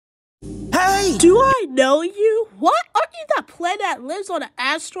Hi! Do I know you? What? Aren't you that planet that lives on an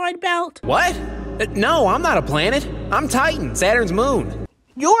asteroid belt? What? No, I'm not a planet. I'm Titan, Saturn's moon.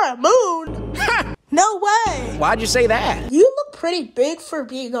 You're a moon? Ha! No way! Why'd you say that? You look pretty big for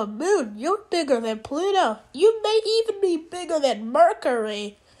being a moon. You're bigger than Pluto. You may even be bigger than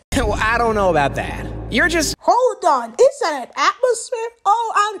Mercury. Well, I don't know about that. You're just... Hold on, is that an atmosphere?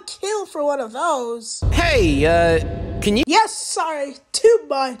 Oh, I'd kill for one of those. Hey, can you... Yes, sorry, too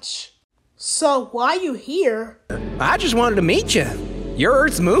much. So, why you here? I just wanted to meet you. You're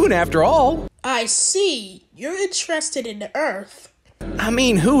Earth's moon, after all. I see. You're interested in the Earth. I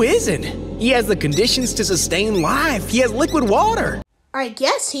mean, who isn't? He has the conditions to sustain life. He has liquid water. I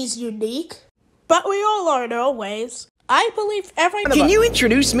guess he's unique. But we all are in our ways. I believe everyone... Can you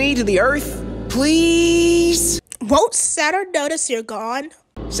introduce me to the Earth, please? Won't Saturn notice you're gone?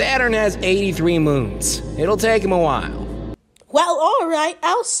 Saturn has 83 moons. It'll take him a while. Well, alright.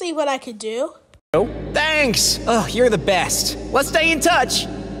 I'll see what I can do. Oh, thanks. Oh, you're the best. Let's stay in touch.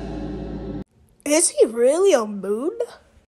 Is he really a moon?